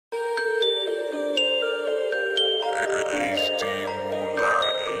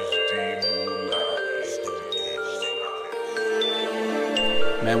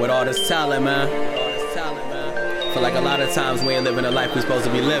with all this talent, man. Feel like a lot of times we ain't living the life we supposed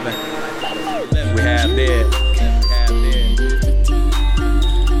to be living. We half dead.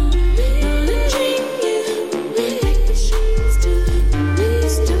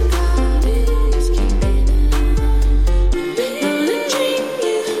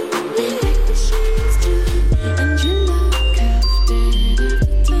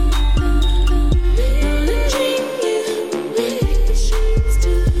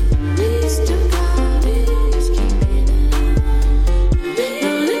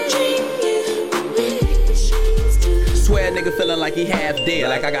 Nigga feeling like he half dead,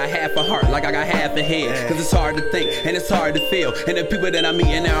 like I got half a heart, like I got half a head. Cause it's hard to think and it's hard to feel, and the people that I'm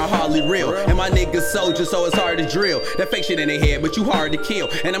meeting now are hardly real. And my niggas soldiers, so it's hard to drill. That fake shit in their head, but you hard to kill.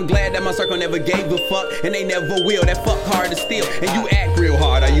 And I'm glad that my circle never gave a fuck, and they never will. That fuck hard to steal, and you act real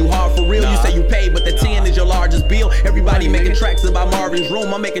hard. Are you hard for real? You say you paid, but the 10 is your largest bill. Everybody making tracks about Marvin's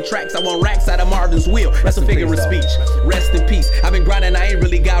room. I'm making tracks, I want racks out of Marvin's wheel. That's a figure of speech. Rest in peace. I've been grinding, I ain't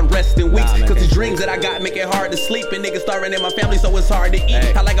really got rest in weeks. Cause the dreams that I got make it hard to sleep, and niggas starving in my family, so it's hard to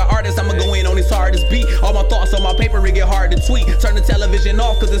eat. I like an artist, I'ma go in on his hardest beat. All my thoughts on my paper, it get hard to tweet. Turn the television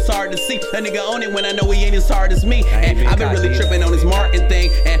off cause it's hard to see. A nigga own it when I know he ain't as hard as me. And I've been really tripping on this Martin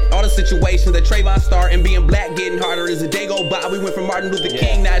thing, and all the situations that Trayvon start, and being black getting harder as the day go by. We went from Martin Luther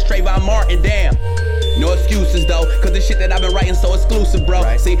King, now it's Trayvon Martin, damn. No excuses though, cause the shit that I've been writing so exclusive, bro.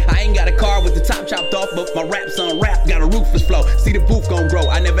 See, I ain't got a car with the top chopped off, but my rap's unwrapped, got a rootless flow. See, the booth gon' grow,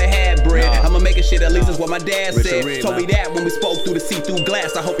 I never had bread. I'ma make a shit, at least that's what my dad said. Told me that when we spoke through the see-through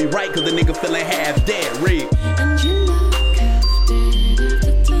glass. I hope he right, cause the nigga feeling half dead, Reed.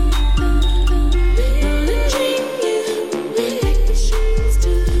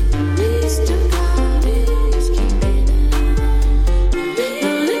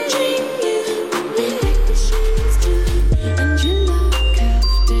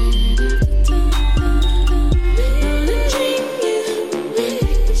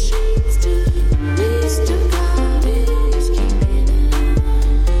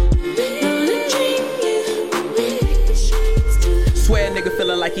 Nigga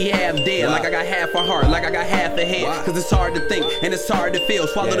feeling like he half dead, like I got half a heart, like I got half a head. Cause it's hard to think and it's hard to feel.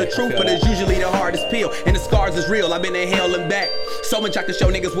 Swallow the truth, but it's usually the hardest pill. And the scars is real, I've been in hell and back. So much I can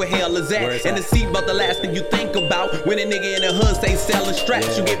show niggas where hell is at. And the seatbelt the last thing you think about. When a nigga in the hood say selling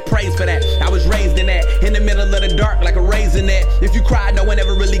straps, you get praised for that. I was raised in that, in the middle of the dark like a raisinette. If you cried, no one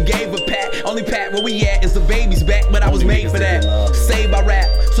ever really gave a pat. Only pat where we at is the baby's back, but I was made for that. Saved by rap,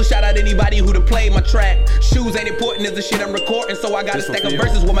 so shout out anybody who done played my track. Shoes ain't important as the shit I'm recording, so I got a stack of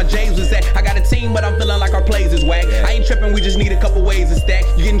verses where my J's was at. I got a team, but I'm feeling like our plays is whack. I ain't tripping, we just need a couple ways to stack.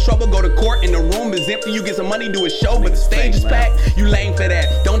 You get in trouble, go to court, and the room is empty. You get some money, do a show, but the stage is packed. You lame for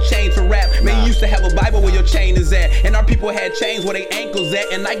that, don't change for rap. Man, you used to have a Bible where your chain is at, and our people had chains where they ankles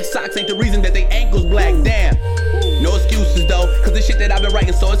at, and Nike socks ain't the reason that they ankles black, damn. No excuses though, cause the shit that I've been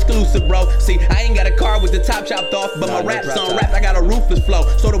writing so exclusive, bro. See, I ain't got a car with the top chopped off, but my rap's unwrapped, I got a ruthless flow.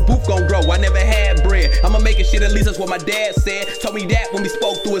 So the booth gon' grow, I never had bread. I'ma make a shit, at least that's what my dad said. Told me that when we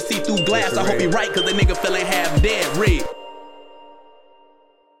spoke through a see-through glass. I hope he right, cause the nigga feeling half dead, Reed.